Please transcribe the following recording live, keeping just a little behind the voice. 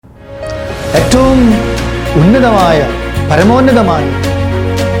ഏറ്റവും ഉന്നതമായ പരമോന്നതമായ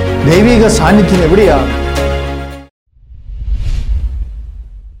ദൈവിക സാന്നിധ്യം എവിടെയാണ്?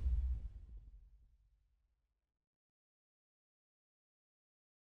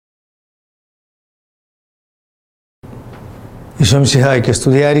 ഈശോമിശിഹായ്ക്ക്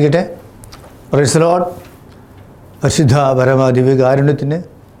സ്തുതിയായിരിക്കട്ടെ. Praise the Lord. പരിശുദ്ധ പരമ ദിവ്യകാരുണ്യത്തിന്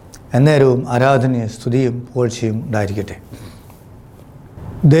എന്നേരവും ആരാധനയും സ്തുതിയും പുകഴ്ചയും ഉണ്ടായിരിക്കട്ടെ.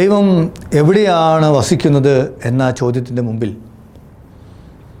 ദൈവം എവിടെയാണ് വസിക്കുന്നത് എന്ന ചോദ്യത്തിൻ്റെ മുമ്പിൽ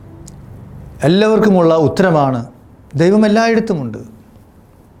എല്ലാവർക്കുമുള്ള ഉത്തരമാണ് ദൈവം എല്ലായിടത്തുമുണ്ട്,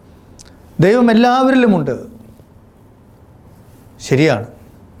 ദൈവം എല്ലാവരിലുമുണ്ട്. ശരിയാണ്.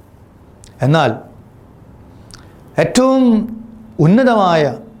 എന്നാൽ ഏറ്റവും ഉന്നതമായ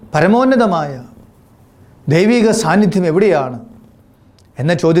പരമോന്നതമായ ദൈവിക സാന്നിധ്യം എവിടെയാണ്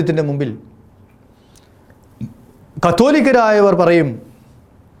എന്ന ചോദ്യത്തിൻ്റെ മുമ്പിൽ കത്തോലിക്കരായവർ പറയും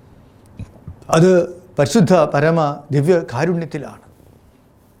അത് പരിശുദ്ധ പരമ ദിവ്യ കാരുണ്യത്തിലാണ്.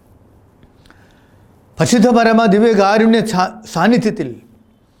 പരിശുദ്ധ പരമ ദിവ്യ കാരുണ്യ സാന്നിധ്യത്തിൽ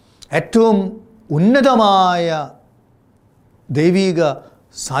ഏറ്റവും ഉന്നതമായ ദൈവിക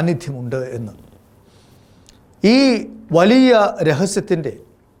സാന്നിധ്യമുണ്ട് എന്ന്. ഈ വലിയ രഹസ്യത്തിൻ്റെ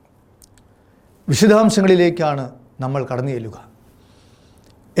വിശദാംശങ്ങളിലേക്കാണ് നമ്മൾ കടന്നു ചെല്ലുക.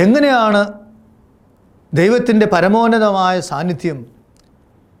 എങ്ങനെയാണ് ദൈവത്തിൻ്റെ പരമോന്നതമായ സാന്നിധ്യം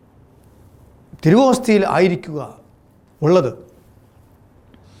തിരുവോസ്തിയിൽ ആയിരിക്കുക ഉള്ളത്?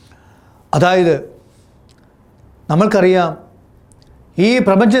 അതായത് നമ്മൾക്കറിയാം, ഈ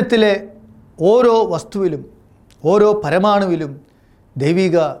പ്രപഞ്ചത്തിലെ ഓരോ വസ്തുവിലും ഓരോ പരമാണുവിലും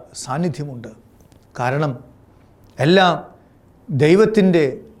ദൈവിക സാന്നിധ്യമുണ്ട്. കാരണം എല്ലാം ദൈവത്തിൻ്റെ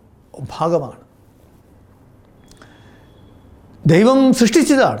ഭാഗമാണ്. ദൈവം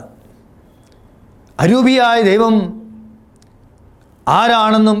സൃഷ്ടിച്ചതാണ്. അരൂപിയായ ദൈവം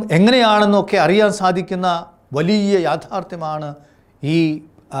ആരാണെന്നും എങ്ങനെയാണെന്നും ഒക്കെ അറിയാൻ സാധിക്കുന്ന വലിയ യാഥാർത്ഥ്യമാണ് ഈ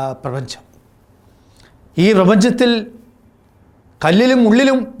പ്രപഞ്ചം. ഈ പ്രപഞ്ചത്തിൽ കല്ലിലും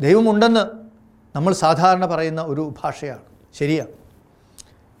ഉള്ളിലും ദൈവമുണ്ടെന്ന് നമ്മൾ സാധാരണ പറയുന്ന ഒരു ഭാഷയാണ്. ശരിയാണ്.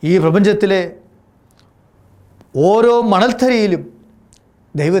 ഈ പ്രപഞ്ചത്തിലെ ഓരോ മണൽത്തരിയിലും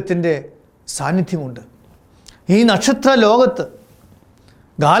ദൈവത്തിൻ്റെ സാന്നിധ്യമുണ്ട്. ഈ നക്ഷത്ര ലോകത്ത്,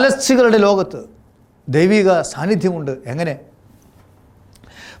 ഗാലക്സികളുടെ ലോകത്ത് ദൈവിക സാന്നിധ്യമുണ്ട്. എങ്ങനെ?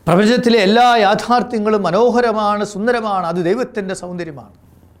 പ്രപഞ്ചത്തിലെ എല്ലാ യാഥാർത്ഥ്യങ്ങളും മനോഹരമാണ്, സുന്ദരമാണ്. അത് ദൈവത്തിൻ്റെ സൗന്ദര്യമാണ്.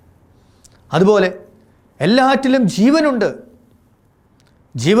 അതുപോലെ എല്ലാറ്റിലും ജീവനുണ്ട്.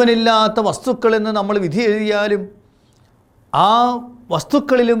 ജീവനില്ലാത്ത വസ്തുക്കളെന്ന് നമ്മൾ വിധി എഴുതിയാലും ആ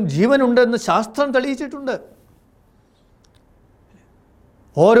വസ്തുക്കളിലും ജീവനുണ്ടെന്ന് ശാസ്ത്രം തെളിയിച്ചിട്ടുണ്ട്.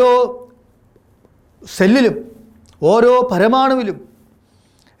 ഓരോ സെല്ലിലും ഓരോ പരമാണുവിലും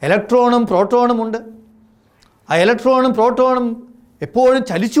ഇലക്ട്രോണും പ്രോട്ടോണും ഉണ്ട്. ആ ഇലക്ട്രോണും പ്രോട്ടോണും എപ്പോഴും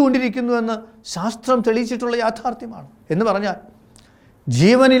ചലിച്ചുകൊണ്ടിരിക്കുന്നുവെന്ന് ശാസ്ത്രം തെളിയിച്ചിട്ടുള്ള യാഥാർത്ഥ്യമാണ്. എന്ന് പറഞ്ഞാൽ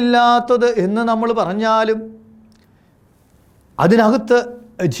ജീവനില്ലാത്തത് എന്ന് നമ്മൾ പറഞ്ഞാലും അതിനകത്ത്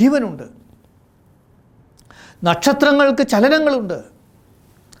ജീവനുണ്ട്. നക്ഷത്രങ്ങൾക്ക് ചലനങ്ങളുണ്ട്.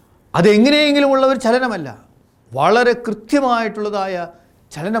 അതെങ്ങനെയെങ്കിലും ഉള്ള ഒരു ചലനമല്ല, വളരെ കൃത്യമായിട്ടുള്ളതായ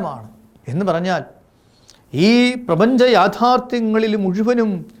ചലനമാണ്. എന്ന് പറഞ്ഞാൽ ഈ പ്രപഞ്ച യാഥാർത്ഥ്യങ്ങളിൽ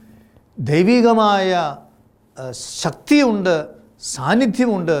മുഴുവനും ദൈവികമായ ശക്തിയുണ്ട്,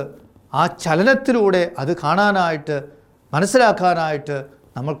 സാന്നിധ്യമുണ്ട്. ആ ചലനത്തിലൂടെ അത് കാണാനായിട്ട്, മനസ്സിലാക്കാനായിട്ട്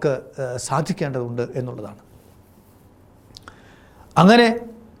നമുക്ക് സാധിക്കേണ്ടതുണ്ട് എന്നുള്ളതാണ്. അങ്ങനെ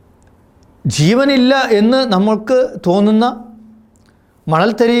ജീവനില്ല എന്ന് നമ്മൾക്ക് തോന്നുന്ന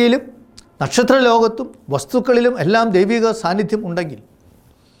മണൽത്തരിയിലും നക്ഷത്രലോകത്തും വസ്തുക്കളിലും എല്ലാം ദൈവിക സാന്നിധ്യം ഉണ്ടെങ്കിൽ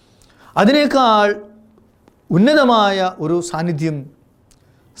അതിനേക്കാൾ ഉന്നതമായ ഒരു സാന്നിധ്യം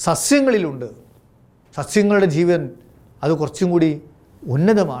സസ്യങ്ങളിലുണ്ട്. സസ്യങ്ങളുടെ ജീവൻ അത് കുറച്ചും കൂടി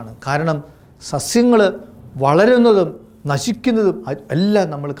ഉന്നതമാണ്. കാരണം സസ്യങ്ങൾ വളരുന്നതും നശിക്കുന്നതും എല്ലാം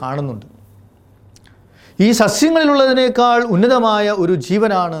നമ്മൾ കാണുന്നുണ്ട്. ഈ സസ്യങ്ങളിലുള്ളതിനേക്കാൾ ഉന്നതമായ ഒരു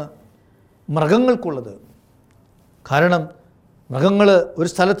ജീവനാണ് മൃഗങ്ങൾക്കുള്ളത്. കാരണം മൃഗങ്ങൾ ഒരു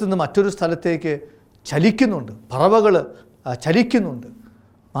സ്ഥലത്തു നിന്ന് മറ്റൊരു സ്ഥലത്തേക്ക് ചലിക്കുന്നുണ്ട്, പറവകൾ ചലിക്കുന്നുണ്ട്.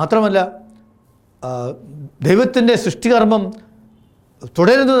 മാത്രമല്ല ദൈവത്തിൻ്റെ സൃഷ്ടികർമ്മം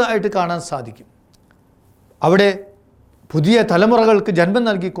തുടരുന്നതായിട്ട് കാണാൻ സാധിക്കും. അവിടെ പുതിയ തലമുറകൾക്ക് ജന്മം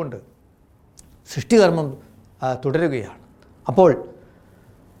നൽകിക്കൊണ്ട് സൃഷ്ടികർമ്മം തുടരുകയാണ്. അപ്പോൾ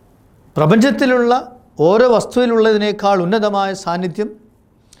പ്രപഞ്ചത്തിലുള്ള ഓരോ വസ്തുവിലുള്ളതിനേക്കാൾ ഉന്നതമായ സാന്നിധ്യം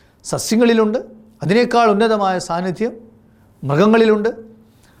സസ്യങ്ങളിലുണ്ട്. അതിനേക്കാൾ ഉന്നതമായ സാന്നിധ്യം മൃഗങ്ങളിലുണ്ട്.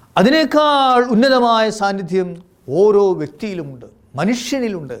 അതിനേക്കാൾ ഉന്നതമായ സാന്നിധ്യം ഓരോ വ്യക്തിയിലുമുണ്ട്,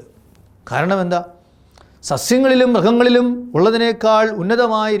 മനുഷ്യനിലുണ്ട്. കാരണം എന്താ? സസ്യങ്ങളിലും മൃഗങ്ങളിലും ഉള്ളതിനേക്കാൾ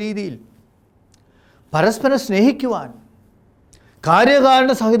ഉന്നതമായ രീതിയിൽ പരസ്പരം സ്നേഹിക്കുവാൻ,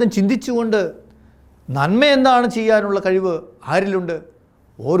 കാര്യകാരണ സഹിതം ചിന്തിച്ചുകൊണ്ട് നന്മ എന്താണ് ചെയ്യാനുള്ള കഴിവ് ആരിലുണ്ട്?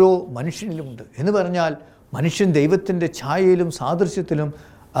 ഓരോ മനുഷ്യനിലുമുണ്ട്. എന്ന് പറഞ്ഞാൽ മനുഷ്യൻ ദൈവത്തിൻ്റെ ഛായയിലും സാദൃശ്യത്തിലും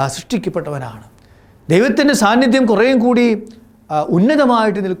സൃഷ്ടിക്കപ്പെട്ടവനാണ്. ദൈവത്തിൻ്റെ സാന്നിധ്യം കുറേയും കൂടി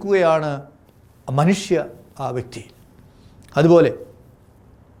ഉന്നതമായിട്ട് നിൽക്കുകയാണ് മനുഷ്യ വ്യക്തി. അതുപോലെ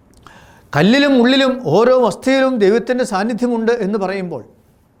കല്ലിലും ഉള്ളിലും ഓരോ വസ്തുവിലും ദൈവത്തിൻ്റെ സാന്നിധ്യമുണ്ട് എന്ന് പറയുമ്പോൾ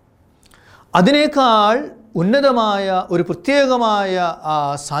അതിനേക്കാൾ ഉന്നതമായ ഒരു പ്രത്യേകമായ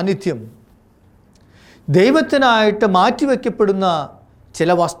സാന്നിധ്യം ദൈവത്തിനായിട്ട് മാറ്റിവെക്കപ്പെടുന്ന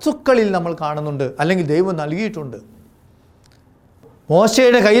ചില വസ്തുക്കളിൽ നമ്മൾ കാണുന്നുണ്ട്, അല്ലെങ്കിൽ ദൈവം നൽകിയിട്ടുണ്ട്.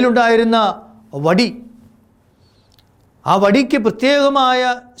 മോശയുടെ കയ്യിലുണ്ടായിരുന്ന വടി, ആ വടിക്ക് പ്രത്യേകമായ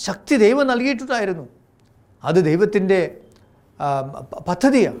ശക്തി ദൈവം നൽകിയിട്ടുണ്ടായിരുന്നു. അത് ദൈവത്തിൻ്റെ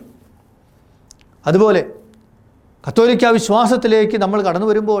പദ്ധതിയാണ്. അതുപോലെ കത്തോലിക്ക വിശ്വാസത്തിലേക്ക് നമ്മൾ കടന്നു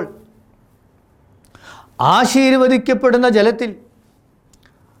വരുമ്പോൾ ആശീർവദിക്കപ്പെടുന്ന ജലത്തിൽ,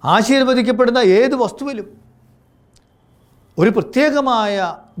 ആശീർവദിക്കപ്പെടുന്ന ഏത് വസ്തുവിലും ഒരു പ്രത്യേകമായ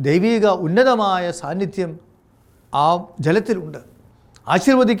ദൈവിക ഉന്നതമായ സാന്നിധ്യം ആ ജലത്തിലുണ്ട്,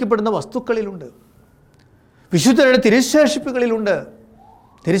 ആശീർവദിക്കപ്പെടുന്ന വസ്തുക്കളിലുണ്ട്, വിശുദ്ധരുടെ തിരുശേഷിപ്പുകളിലുണ്ട്.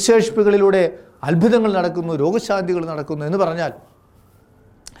 തിരുശേഷിപ്പുകളിലൂടെ അത്ഭുതങ്ങൾ നടക്കുന്നു, രോഗശാന്തികൾ നടക്കുന്നു എന്ന് പറഞ്ഞാൽ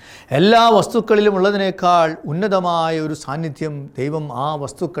എല്ലാ വസ്തുക്കളിലും ഉള്ളതിനേക്കാൾ ഉന്നതമായ ഒരു സാന്നിധ്യം ദൈവം ആ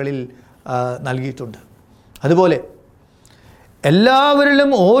വസ്തുക്കളിൽ നൽകിയിട്ടുണ്ട്. അതുപോലെ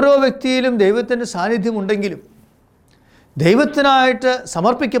എല്ലാവരിലും ഓരോ വ്യക്തിയിലും ദൈവത്തിൻ്റെ സാന്നിധ്യമുണ്ടെങ്കിലും ദൈവത്തിനായിട്ട്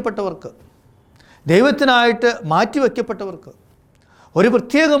സമർപ്പിക്കപ്പെട്ടവർക്ക്, ദൈവത്തിനായിട്ട് മാറ്റിവെക്കപ്പെട്ടവർക്ക് ഒരു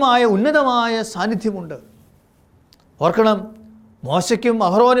പ്രത്യേകമായ ഉന്നതമായ സാന്നിധ്യമുണ്ട്. ഓർക്കണം, മോശയ്ക്കും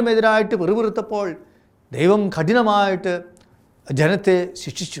അഹറോനുമെതിരായിട്ട് പിറുപിറുത്തപ്പോൾ ദൈവം കഠിനമായിട്ട് ജനത്തെ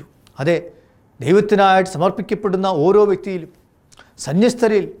ശിക്ഷിച്ചു. അതെ, ദൈവത്തിനായിട്ട് സമർപ്പിക്കപ്പെടുന്ന ഓരോ വ്യക്തിയിലും,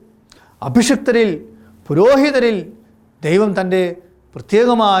 സന്യസ്തരിൽ, അഭിഷിക്തരിൽ, പുരോഹിതരിൽ ദൈവം തൻ്റെ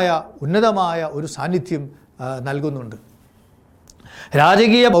പ്രത്യേകമായ ഉന്നതമായ ഒരു സാന്നിധ്യം നൽകുന്നുണ്ട്.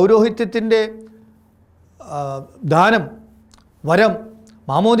 രാജകീയ പൗരോഹിത്യത്തിൻ്റെ ദാനം, വരം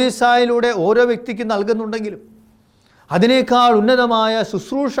മാമോദീസായിലൂടെ ഓരോ വ്യക്തിക്കും നൽകുന്നുണ്ടെങ്കിലും അതിനേക്കാൾ ഉന്നതമായ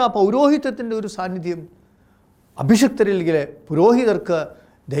ശുശ്രൂഷ പൗരോഹിത്യത്തിൻ്റെ ഒരു സാന്നിധ്യം അഭിഷിക്തരിലെ പുരോഹിതർക്ക്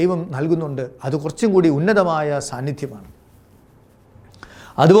ദൈവം നൽകുന്നുണ്ട്. അത് കുറച്ചും കൂടി ഉന്നതമായ സാന്നിധ്യമാണ്.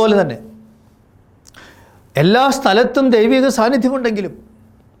 അതുപോലെ തന്നെ എല്ലാ സ്ഥലത്തും ദൈവിക സാന്നിധ്യമുണ്ടെങ്കിലും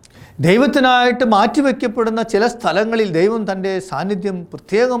ദൈവത്തിനായിട്ട് മാറ്റിവെക്കപ്പെടുന്ന ചില സ്ഥലങ്ങളിൽ ദൈവം തൻ്റെ സാന്നിധ്യം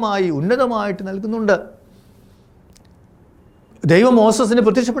പ്രത്യേകമായി ഉന്നതമായിട്ട് നൽകുന്നുണ്ട്. ദൈവം മോശസിന്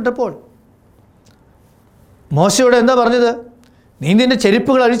പ്രത്യക്ഷപ്പെട്ടപ്പോൾ മോശയോട് എന്താ പറഞ്ഞത്? നീ നിൻ്റെ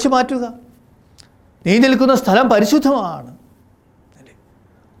ചെരുപ്പുകൾ അഴിച്ചു മാറ്റുക, നീ നിൽക്കുന്ന സ്ഥലം പരിശുദ്ധമാണ്.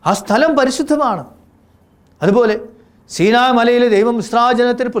 ആ സ്ഥലം പരിശുദ്ധമാണ്. അതുപോലെ സീനായ് മലയിൽ ദൈവം ഇസ്രായേൽ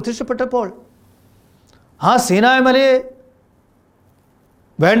ജനത്തിന് പ്രത്യക്ഷപ്പെട്ടപ്പോൾ ആ സീനായ് മലയെ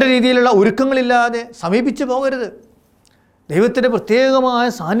വേണ്ട രീതിയിലുള്ള ഒരുക്കങ്ങളില്ലാതെ സമീപിച്ചു പോകരുത്. ദൈവത്തിൻ്റെ പ്രത്യേകമായ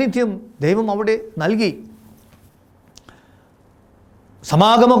സാന്നിധ്യം ദൈവം അവിടെ നൽകി.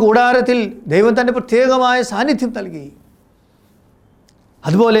 സമാഗമ കൂടാരത്തിൽ ദൈവം തൻ്റെ പ്രത്യേകമായ സാന്നിധ്യം നൽകി.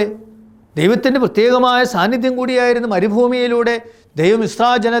 അതുപോലെ ദൈവത്തിൻ്റെ പ്രത്യേകമായ സാന്നിധ്യം കൂടിയായിരുന്നു മരുഭൂമിയിലൂടെ ദൈവം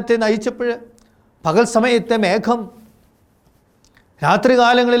ഇസ്രായേൽ ജനത്തെ നയിച്ചപ്പോൾ പകൽ സമയത്തെ മേഘം,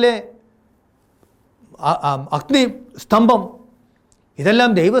 രാത്രികാലങ്ങളിലെ അഗ്നി സ്തംഭം,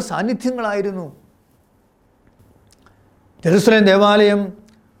 ഇതെല്ലാം ദൈവ സാന്നിധ്യങ്ങളായിരുന്നു. ജെറുസലേം ദേവാലയം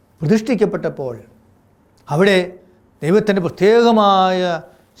പ്രതിഷ്ഠിക്കപ്പെട്ടപ്പോൾ അവിടെ ദൈവത്തിൻ്റെ പ്രത്യേകമായ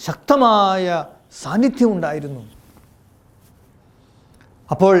ശക്തമായ സാന്നിധ്യം ഉണ്ടായിരുന്നു.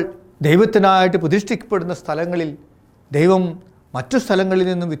 അപ്പോൾ ദൈവത്തിനായിട്ട് പ്രതിഷ്ഠിക്കപ്പെടുന്ന സ്ഥലങ്ങളിൽ ദൈവം മറ്റു സ്ഥലങ്ങളിൽ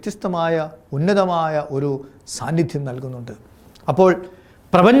നിന്നും വ്യത്യസ്തമായ ഉന്നതമായ ഒരു സാന്നിധ്യം നൽകുന്നുണ്ട്. അപ്പോൾ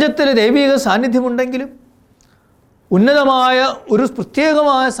പ്രപഞ്ചത്തിൽ ദൈവിക സാന്നിധ്യമുണ്ടെങ്കിലും ഉന്നതമായ ഒരു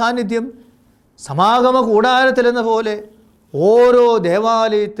പ്രത്യേകമായ സാന്നിധ്യം സമാഗമ കൂടാരത്തിലെന്ന പോലെ ഓരോ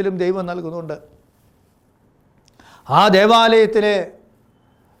ദേവാലയത്തിലും ദൈവം നൽകുന്നുണ്ട്. ആ ദേവാലയത്തിലെ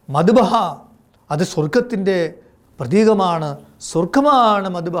മദ്ബഹ അത് സ്വർഗത്തിൻ്റെ പ്രതീകമാണ്. സ്വർഗമാണ്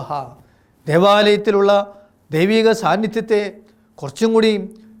മദ്ബഹ. ദേവാലയത്തിലുള്ള ദൈവിക സാന്നിധ്യത്തെ കുറച്ചും കൂടി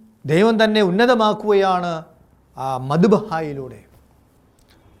ദൈവം തന്നെ ഉന്നതമാക്കുകയാണ് ആ മദ്ബഹായിലൂടെ.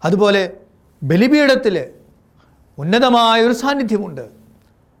 അതുപോലെ ബലിപീഠത്തിൽ ഉന്നതമായൊരു സാന്നിധ്യമുണ്ട്.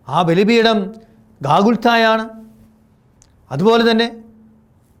 ആ ബലിപീഠം ഗാഗുൽത്തായാണ്. അതുപോലെ തന്നെ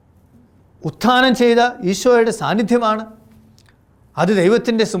ഉത്ഥാനം ചെയ്ത ഈശോയുടെ സാന്നിധ്യമാണ്. അത്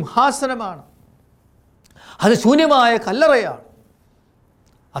ദൈവത്തിൻ്റെ സിംഹാസനമാണ്. അത് ശൂന്യമായ കല്ലറയാണ്.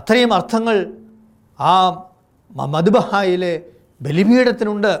 അത്രയും അർത്ഥങ്ങൾ ആ മദ്ബഹായിലെ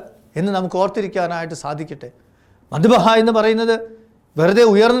ബലിപീഠത്തിനുണ്ട് എന്ന് നമുക്ക് ഓർത്തിരിക്കാനായിട്ട് സാധിക്കട്ടെ. മദ്ബഹ എന്ന് പറയുന്നത് വെറുതെ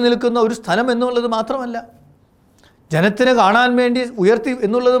ഉയർന്നു നിൽക്കുന്ന ഒരു സ്ഥലം എന്നുള്ളത് മാത്രമല്ല, ജനത്തിന് കാണാൻ വേണ്ടി ഉയർത്തി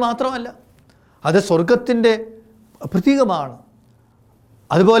എന്നുള്ളത് മാത്രമല്ല, അത് സ്വർഗത്തിൻ്റെ പ്രതീകമാണ്.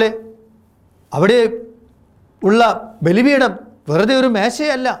 അതുപോലെ അവിടെ ഉള്ള ബലിപീഠം വെറുതെ ഒരു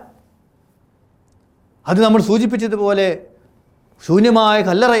മേശയല്ല. അത് നമ്മൾ സൂചിപ്പിച്ചതുപോലെ ശൂന്യമായ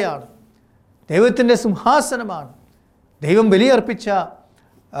കല്ലറയാണ്, ദൈവത്തിൻ്റെ സിംഹാസനമാണ്, ദൈവം ബലിയർപ്പിച്ച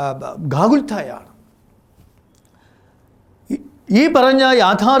ഗാഗുൽത്തായാണ്. ഈ പറഞ്ഞ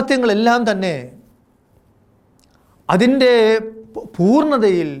യാഥാർത്ഥ്യങ്ങളെല്ലാം തന്നെ അതിൻ്റെ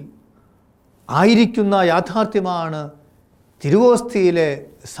പൂർണ്ണതയിൽ ആയിരിക്കുന്ന യാഥാർത്ഥ്യമാണ് തിരുവോസ്തിയിലെ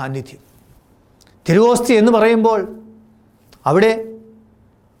സാന്നിധ്യം. തിരുവോസ്തി എന്ന് പറയുമ്പോൾ അവിടെ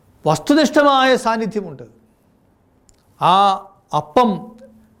വസ്തുനിഷ്ഠമായ സാന്നിധ്യമുണ്ട്. ആ അപ്പം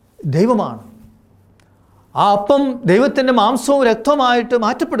ദൈവമാണ്. ആ അപ്പം ദൈവത്തിൻ്റെ മാംസവും രക്തവുമായിട്ട്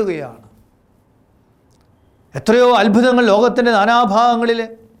മാറ്റപ്പെടുകയാണ്. എത്രയോ അത്ഭുതങ്ങൾ ലോകത്തിൻ്റെ നാനാഭാഗങ്ങളിൽ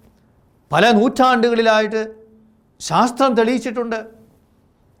പല നൂറ്റാണ്ടുകളിലായിട്ട് ശാസ്ത്രം തെളിയിച്ചിട്ടുണ്ട്.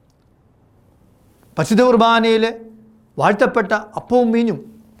 പരിശുദ്ധ കുർബാനയിൽ വാഴ്ത്തപ്പെട്ട അപ്പവും മീനും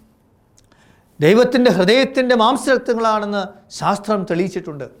ദൈവത്തിൻ്റെ ഹൃദയത്തിൻ്റെ മാംസരക്തങ്ങളാണെന്ന് ശാസ്ത്രം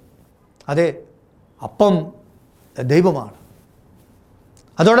തെളിയിച്ചിട്ടുണ്ട്. അതെ, അപ്പം ദൈവമാണ്.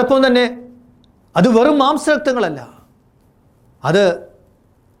 അതോടൊപ്പം തന്നെ അത് വെറും മാംസരക്തങ്ങളല്ല, അത്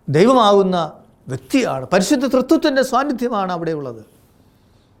ദൈവമാകുന്ന വ്യക്തിയാണ്. പരിശുദ്ധ തൃത്വത്തിൻ്റെ സാന്നിധ്യമാണ് അവിടെയുള്ളത്.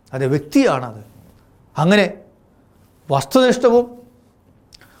 അത് വ്യക്തിയാണത്. അങ്ങനെ വസ്തുനിഷ്ഠവും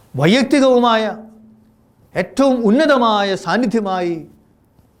വൈയക്തികവുമായ ഏറ്റവും ഉന്നതമായ സാന്നിധ്യമായി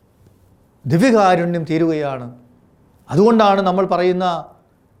ദിവ്യകാരുണ്യം തീരുകയാണ്. അതുകൊണ്ടാണ് നമ്മൾ പറയുന്ന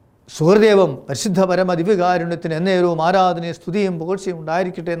സുഹൃദേവം പരിശുദ്ധ പരമ ദിവ്യകാരുണ്യത്തിന് എന്നേരവും ആരാധനയും സ്തുതിയും പുകഴ്ചയും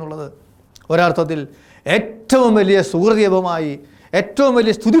ഉണ്ടായിരിക്കട്ടെ എന്നുള്ളത് ഒരർത്ഥത്തിൽ ഏറ്റവും വലിയ സുഹൃദേവമായി, ഏറ്റവും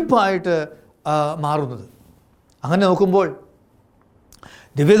വലിയ സ്തുതിപ്പായിട്ട് മാറുന്നത്. അങ്ങനെ നോക്കുമ്പോൾ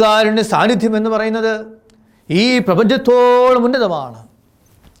ദിവ്യകാരുണ്യ സാന്നിധ്യം എന്ന് പറയുന്നത് ഈ പ്രപഞ്ചത്തോളം ഉന്നതമാണ്.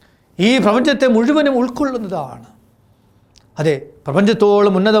 ഈ പ്രപഞ്ചത്തെ മുഴുവനും ഉൾക്കൊള്ളുന്നതാണ്. അതെ,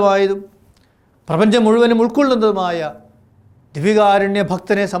 പ്രപഞ്ചത്തോളം ഉന്നതമായതും പ്രപഞ്ചം മുഴുവനും ഉൾക്കൊള്ളുന്നതുമായ ദിവ്യകാരുണ്യ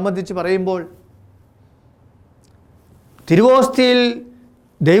ഭക്തനെ സംബന്ധിച്ച് പറയുമ്പോൾ തിരുവോസ്തിയിൽ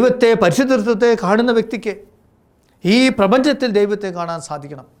ദൈവത്തെ, പരിശുദ്ധത്വത്തെ കാണുന്ന വ്യക്തിക്ക് ഈ പ്രപഞ്ചത്തിൽ ദൈവത്തെ കാണാൻ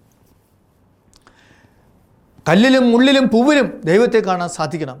സാധിക്കണം. കല്ലിലും മുള്ളിലും പൂവിലും ദൈവത്തെ കാണാൻ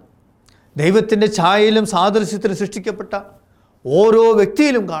സാധിക്കണം. ദൈവത്തിൻ്റെ ഛായയിലും സാദൃശ്യത്തിലും സൃഷ്ടിക്കപ്പെട്ട ഓരോ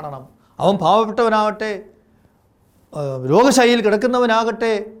വ്യക്തിയിലും കാണണം. അവൻ പാവപ്പെട്ടവനാകട്ടെ, രോഗശൈലിയിൽ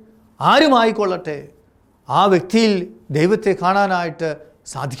കിടക്കുന്നവനാകട്ടെ, ആരുമായിക്കൊള്ളട്ടെ, ആ വ്യക്തിയിൽ ദൈവത്തെ കാണാനായിട്ട്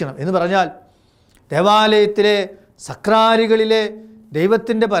സാധിക്കണം. എന്ന് പറഞ്ഞാൽ ദേവാലയത്തിലെ സക്രാരികളിലെ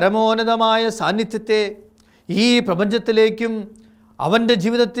ദൈവത്തിൻ്റെ പരമോന്നതമായ സാന്നിധ്യത്തെ ഈ പ്രപഞ്ചത്തിലേക്കും അവൻ്റെ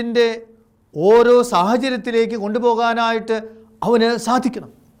ജീവിതത്തിൻ്റെ ഓരോ സാഹചര്യത്തിലേക്ക് കൊണ്ടുപോകാനായിട്ട് അവന്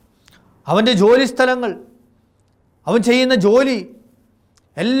സാധിക്കണം. അവൻ്റെ ജോലി സ്ഥലങ്ങൾ, അവൻ ചെയ്യുന്ന ജോലി,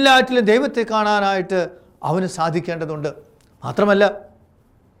 എല്ലാറ്റിലും ദൈവത്തെ കാണാനായിട്ട് അവന് സാധിക്കേണ്ടതുണ്ട്. മാത്രമല്ല,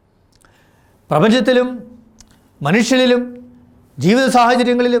 പ്രപഞ്ചത്തിലും മനുഷ്യരിലും ജീവിത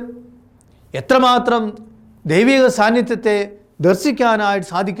സാഹചര്യങ്ങളിലും എത്രമാത്രം ദൈവിക സാന്നിധ്യത്തെ ദർശിക്കാനായിട്ട്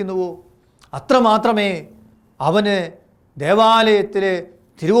സാധിക്കുന്നുവോ അത്രമാത്രമേ അവന് ദേവാലയത്തിലെ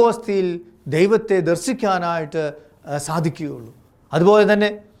തിരുവോസ്തിയിൽ ദൈവത്തെ ദർശിക്കാനായിട്ട് സാധിക്കുകയുള്ളൂ. അതുപോലെ തന്നെ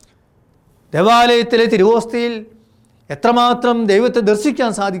ദേവാലയത്തിലെ തിരുവോസ്തിയിൽ എത്രമാത്രം ദൈവത്തെ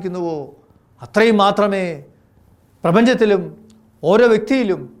ദർശിക്കാൻ സാധിക്കുന്നുവോ അത്രയും മാത്രമേ പ്രപഞ്ചത്തിലും ഓരോ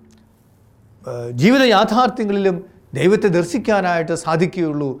വ്യക്തിയിലും ജീവിത യാഥാർത്ഥ്യങ്ങളിലും ദൈവത്തെ ദർശിക്കാനായിട്ട്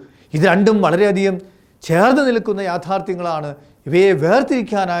സാധിക്കുകയുള്ളൂ. ഇത് രണ്ടും വളരെയധികം ചേർന്ന് നിൽക്കുന്ന യാഥാർത്ഥ്യങ്ങളാണ്. ഇവയെ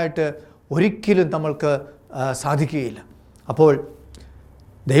വേർതിരിക്കാനായിട്ട് ഒരിക്കലും നമ്മൾക്ക് സാധിക്കുകയില്ല. അപ്പോൾ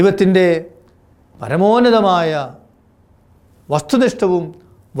ദൈവത്തിൻ്റെ പരമോന്നതമായ വസ്തുനിഷ്ഠവും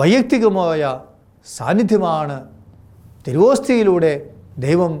വൈയക്തികമായ സാന്നിധ്യമാണ് തിരുവോസ്തിയിലൂടെ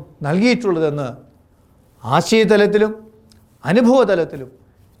ദൈവം നൽകിയിട്ടുള്ളതെന്ന് ആശയതലത്തിലും അനുഭവതലത്തിലും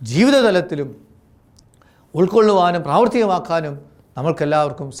ജീവിതതലത്തിലും ഉൾക്കൊള്ളുവാനും പ്രാവർത്തികമാക്കാനും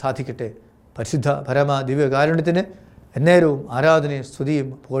നമ്മൾക്കെല്ലാവർക്കും സാധിക്കട്ടെ. പരിശുദ്ധ പരമ ദിവ്യകാരുണ്യത്തിന് എന്നേരവും ആരാധനയും സ്തുതിയും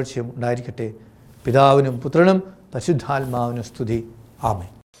പുകഴ്ചയും ഉണ്ടായിരിക്കട്ടെ. പിതാവിനും പുത്രനും പരിശുദ്ധാത്മാവിനും സ്തുതി.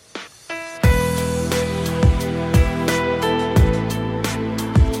 ആമേൻ.